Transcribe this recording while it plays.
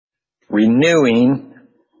renewing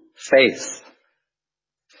faith.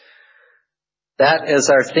 That is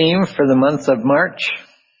our theme for the month of March.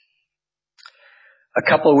 A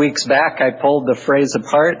couple of weeks back, I pulled the phrase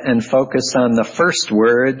apart and focused on the first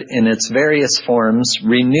word in its various forms: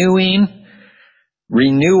 renewing,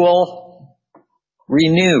 renewal,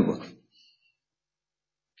 renew.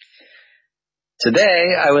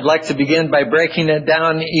 Today, I would like to begin by breaking it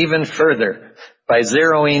down even further, by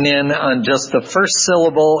zeroing in on just the first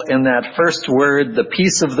syllable in that first word, the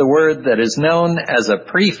piece of the word that is known as a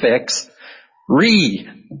prefix, re.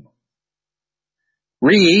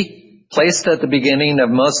 Re, placed at the beginning of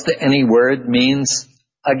most any word, means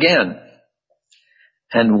again.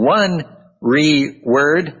 And one re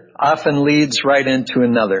word often leads right into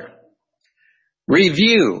another.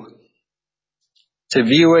 Review, to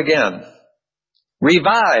view again.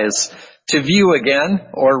 Revise, to view again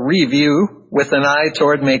or review with an eye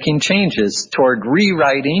toward making changes, toward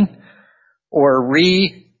rewriting or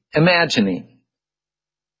reimagining.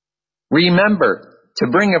 Remember, to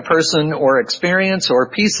bring a person or experience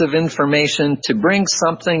or piece of information, to bring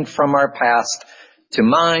something from our past to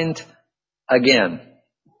mind again.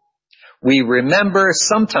 We remember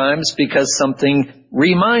sometimes because something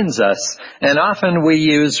reminds us, and often we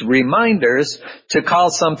use reminders to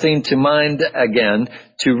call something to mind again,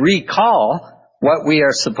 to recall what we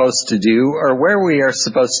are supposed to do or where we are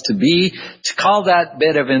supposed to be, to call that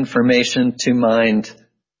bit of information to mind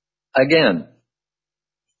again.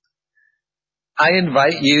 I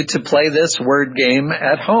invite you to play this word game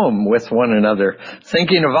at home with one another,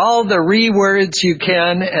 thinking of all the re-words you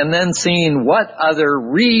can and then seeing what other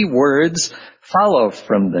re-words follow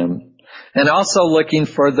from them. And also looking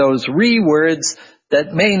for those re-words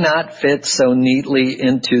that may not fit so neatly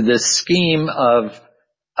into this scheme of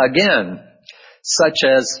again, such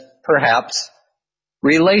as perhaps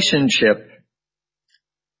relationship.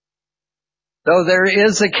 Though there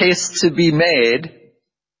is a case to be made,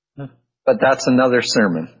 but that's another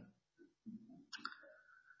sermon.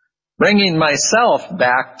 Bringing myself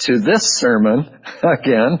back to this sermon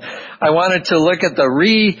again, I wanted to look at the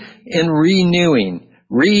re in renewing.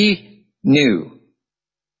 Renew.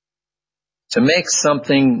 To make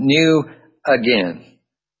something new again.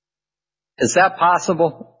 Is that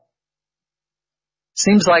possible?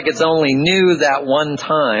 Seems like it's only new that one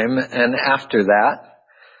time, and after that,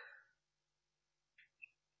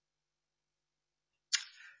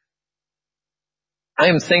 I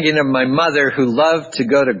am thinking of my mother who loved to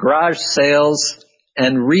go to garage sales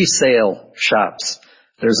and resale shops.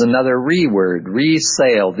 There's another re-word,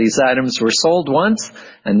 resale. These items were sold once,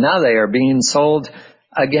 and now they are being sold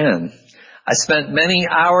again. I spent many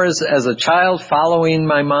hours as a child following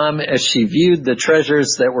my mom as she viewed the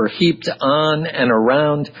treasures that were heaped on and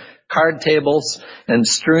around card tables and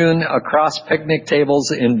strewn across picnic tables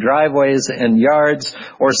in driveways and yards,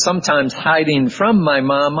 or sometimes hiding from my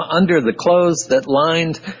mom under the clothes that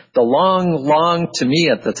lined the long, to me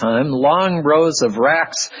at the time, long rows of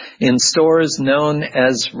racks in stores known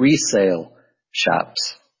as resale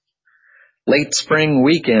shops. Late spring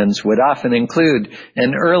weekends would often include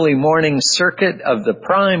an early morning circuit of the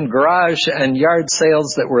prime garage and yard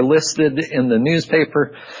sales that were listed in the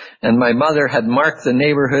newspaper, and my mother had marked the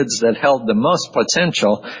neighborhoods that held the most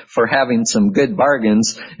potential for having some good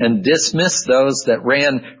bargains and dismissed those that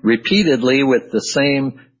ran repeatedly with the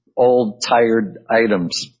same old tired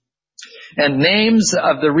items. And names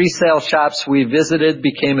of the resale shops we visited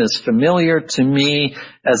became as familiar to me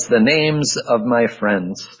as the names of my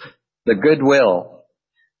friends. The Goodwill,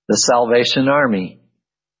 the Salvation Army,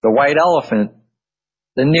 the White Elephant,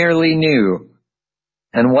 the Nearly New,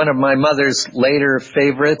 and one of my mother's later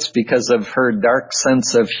favorites because of her dark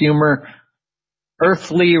sense of humor,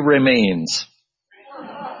 Earthly Remains.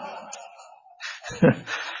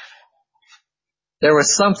 There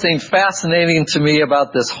was something fascinating to me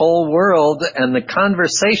about this whole world and the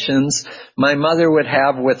conversations my mother would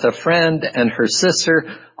have with a friend and her sister,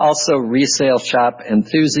 also resale shop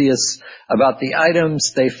enthusiasts, about the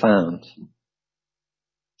items they found.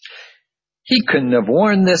 He couldn't have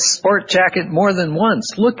worn this sport jacket more than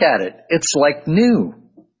once. Look at it. It's like new.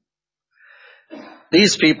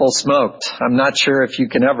 These people smoked. I'm not sure if you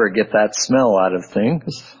can ever get that smell out of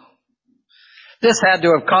things. This had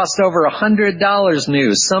to have cost over $100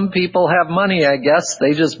 new. Some people have money, I guess.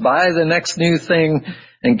 They just buy the next new thing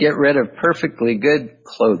and get rid of perfectly good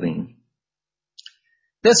clothing.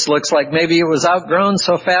 This looks like maybe it was outgrown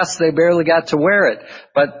so fast they barely got to wear it.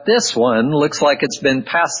 But this one looks like it's been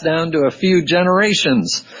passed down to a few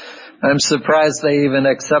generations. I'm surprised they even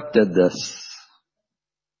accepted this.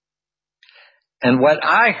 And what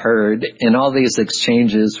I heard in all these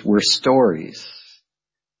exchanges were stories.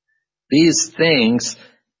 These things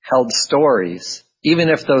held stories. Even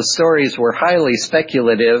if those stories were highly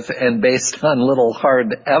speculative and based on little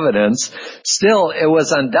hard evidence, still it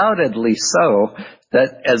was undoubtedly so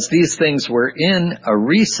that as these things were in a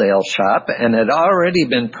resale shop and had already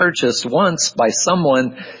been purchased once by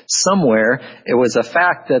someone somewhere, it was a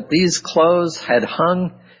fact that these clothes had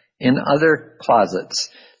hung in other closets.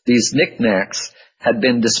 These knickknacks had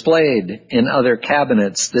been displayed in other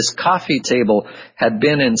cabinets. This coffee table had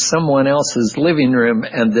been in someone else's living room,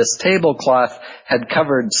 and this tablecloth had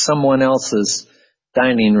covered someone else's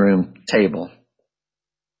dining room table.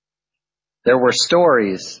 There were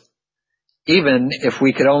stories. Even if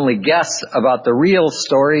we could only guess about the real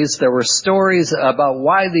stories, there were stories about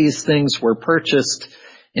why these things were purchased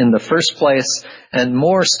in the first place, and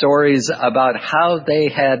more stories about how they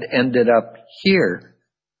had ended up here.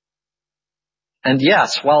 And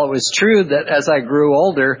yes, while it was true that as I grew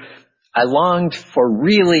older, I longed for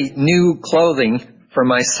really new clothing for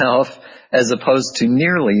myself as opposed to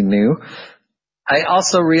nearly new, I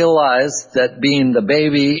also realized that being the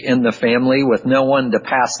baby in the family with no one to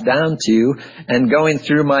pass down to and going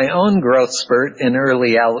through my own growth spurt in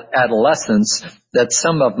early adolescence, that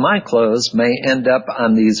some of my clothes may end up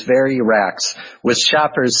on these very racks, with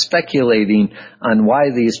shoppers speculating on why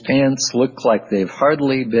these pants look like they've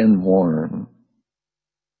hardly been worn.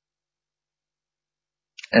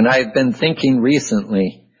 And I've been thinking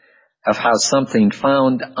recently of how something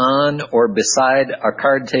found on or beside a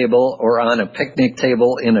card table or on a picnic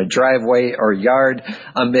table in a driveway or yard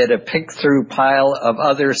amid a pick-through pile of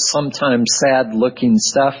other sometimes sad-looking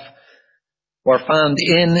stuff, or found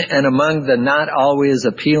in and among the not always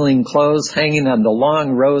appealing clothes hanging on the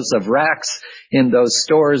long rows of racks in those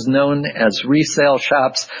stores known as resale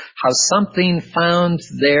shops, how something found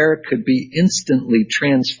there could be instantly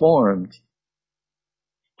transformed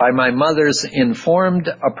by my mother's informed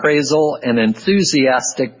appraisal and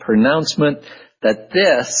enthusiastic pronouncement that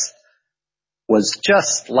this was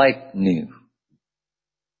just like new.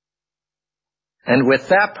 And with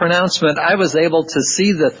that pronouncement, I was able to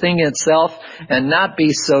see the thing itself and not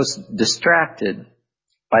be so distracted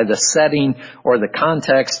by the setting or the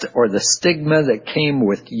context or the stigma that came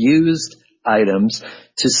with used items,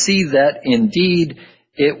 to see that indeed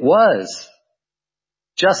it was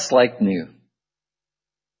just like new.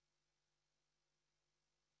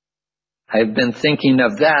 I've been thinking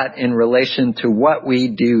of that in relation to what we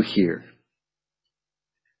do here.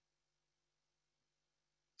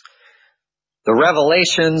 The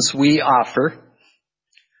revelations we offer,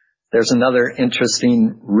 there's another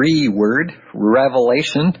interesting word,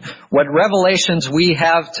 revelation. What revelations we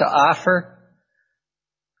have to offer,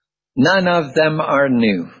 none of them are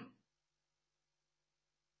new.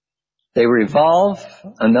 They revolve,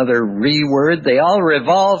 another word, they all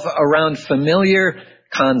revolve around familiar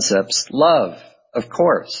concepts. Love, of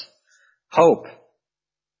course. Hope,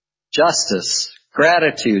 justice,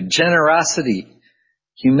 gratitude, generosity,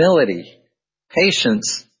 humility,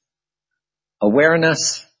 patience,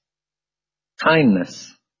 awareness,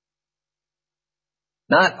 kindness.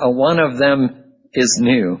 Not a one of them is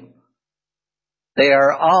new. They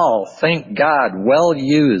are all, thank God, well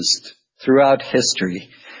used throughout history.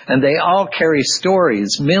 And they all carry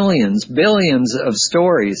stories, millions, billions of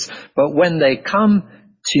stories. But when they come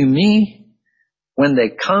to me, when they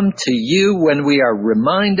come to you, when we are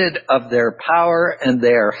reminded of their power and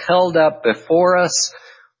they are held up before us,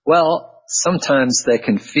 well, sometimes they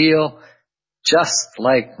can feel just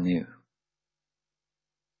like new.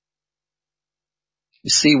 You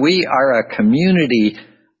see, we are a community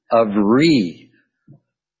of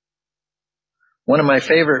One of my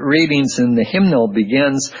favorite readings in the hymnal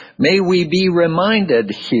begins, "May we be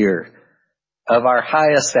reminded here of our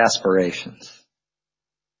highest aspirations."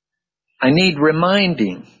 I need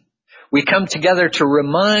reminding. We come together to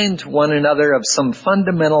remind one another of some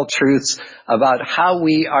fundamental truths about how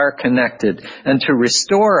we are connected and to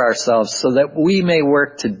restore ourselves so that we may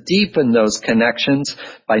work to deepen those connections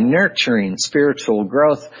by nurturing spiritual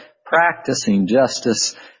growth, practicing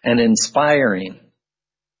justice, and inspiring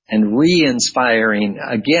and re-inspiring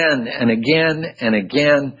again and again and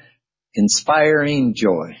again, inspiring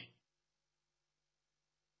joy.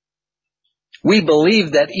 We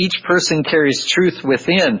believe that each person carries truth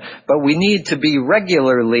within, but we need to be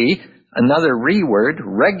regularly, another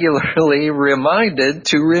regularly reminded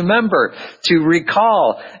to remember, to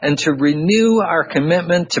recall, and to renew our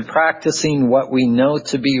commitment to practicing what we know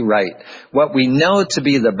to be right, what we know to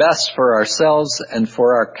be the best for ourselves and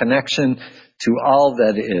for our connection to all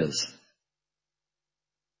that is.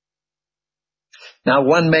 Now,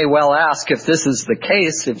 one may well ask, if this is the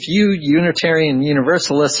case, if you Unitarian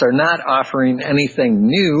Universalists are not offering anything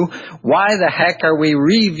new, why the heck are we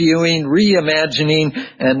reviewing, reimagining,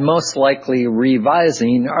 and most likely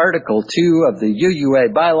revising Article 2 of the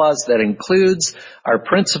UUA bylaws that includes our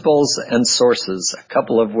principles and sources, a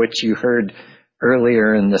couple of which you heard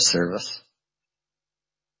earlier in the service?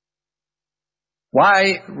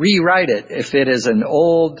 Why rewrite it if it is an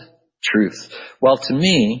old truth? Well, to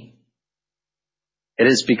me, it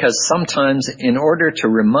is because sometimes in order to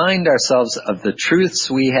remind ourselves of the truths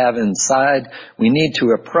we have inside, we need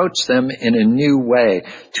to approach them in a new way.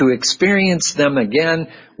 To experience them again,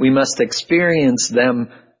 we must experience them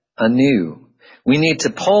anew. We need to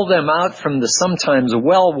pull them out from the sometimes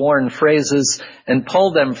well-worn phrases and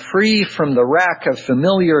pull them free from the rack of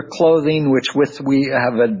familiar clothing with which we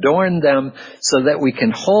have adorned them so that we can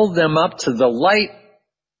hold them up to the light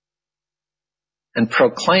and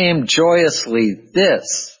proclaim joyously,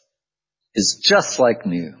 this is just like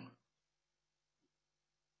new.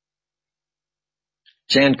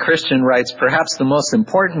 Jan Christian writes, perhaps the most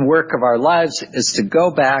important work of our lives is to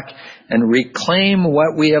go back and reclaim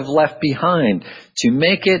what we have left behind, to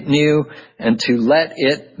make it new and to let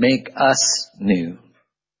it make us new.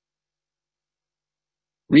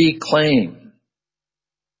 Reclaim.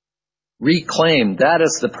 Reclaim, that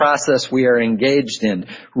is the process we are engaged in.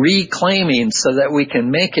 Reclaiming so that we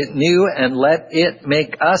can make it new and let it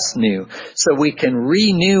make us new. So we can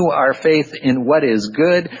renew our faith in what is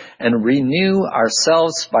good and renew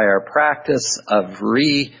ourselves by our practice of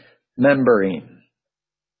remembering.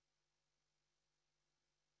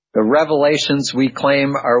 The revelations we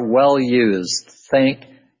claim are well used, thank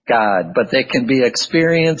God, but they can be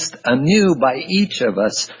experienced anew by each of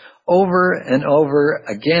us over and over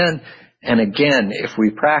again and again, if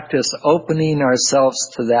we practice opening ourselves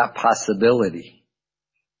to that possibility.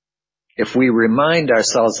 If we remind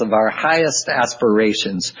ourselves of our highest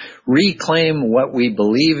aspirations, reclaim what we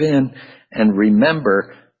believe in, and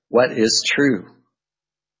remember what is true.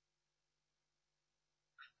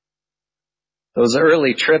 Those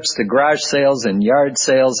early trips to garage sales and yard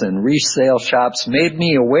sales and resale shops made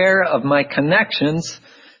me aware of my connections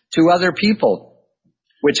to other people,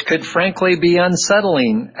 which could frankly be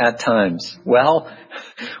unsettling at times. Well,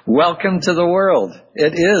 welcome to the world.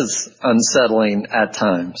 It is unsettling at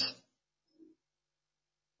times.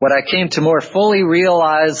 What I came to more fully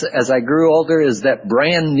realize as I grew older is that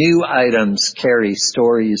brand new items carry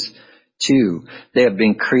stories too. They have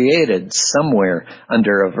been created somewhere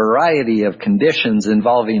under a variety of conditions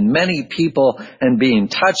involving many people and being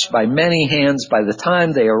touched by many hands by the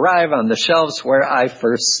time they arrive on the shelves where I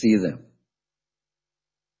first see them.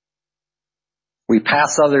 We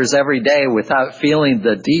pass others every day without feeling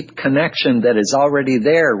the deep connection that is already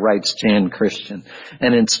there, writes Jan Christian.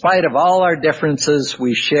 And in spite of all our differences,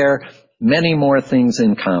 we share many more things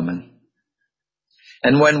in common.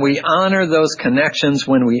 And when we honor those connections,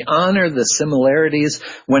 when we honor the similarities,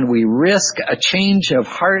 when we risk a change of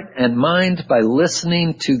heart and mind by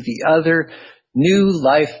listening to the other, new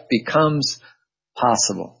life becomes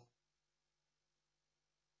possible.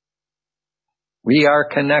 We are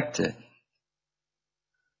connected.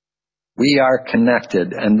 We are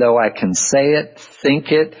connected, and though I can say it,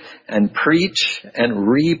 think it, and preach and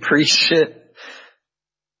re-preach it,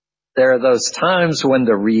 there are those times when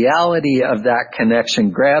the reality of that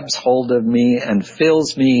connection grabs hold of me and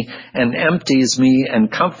fills me and empties me and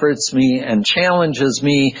comforts me and challenges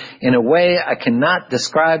me in a way I cannot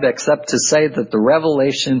describe except to say that the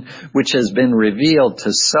revelation which has been revealed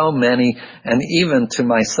to so many and even to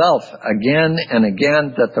myself again and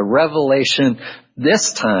again, that the revelation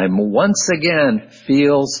this time, once again,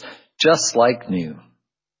 feels just like new.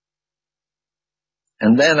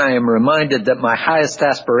 And then I am reminded that my highest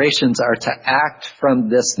aspirations are to act from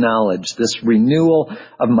this knowledge, this renewal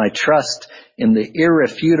of my trust in the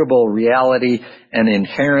irrefutable reality and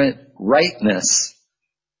inherent rightness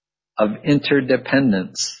of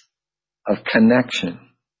interdependence, of connection.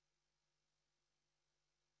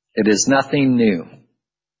 It is nothing new,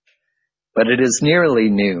 but it is nearly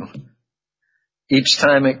new. Each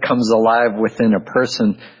time it comes alive within a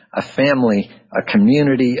person, a family, a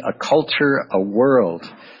community, a culture, a world.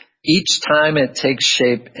 Each time it takes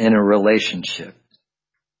shape in a relationship.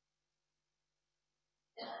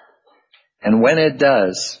 And when it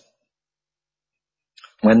does,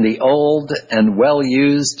 when the old and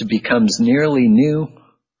well-used becomes nearly new,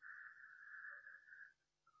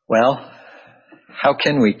 well, how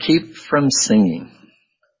can we keep from singing?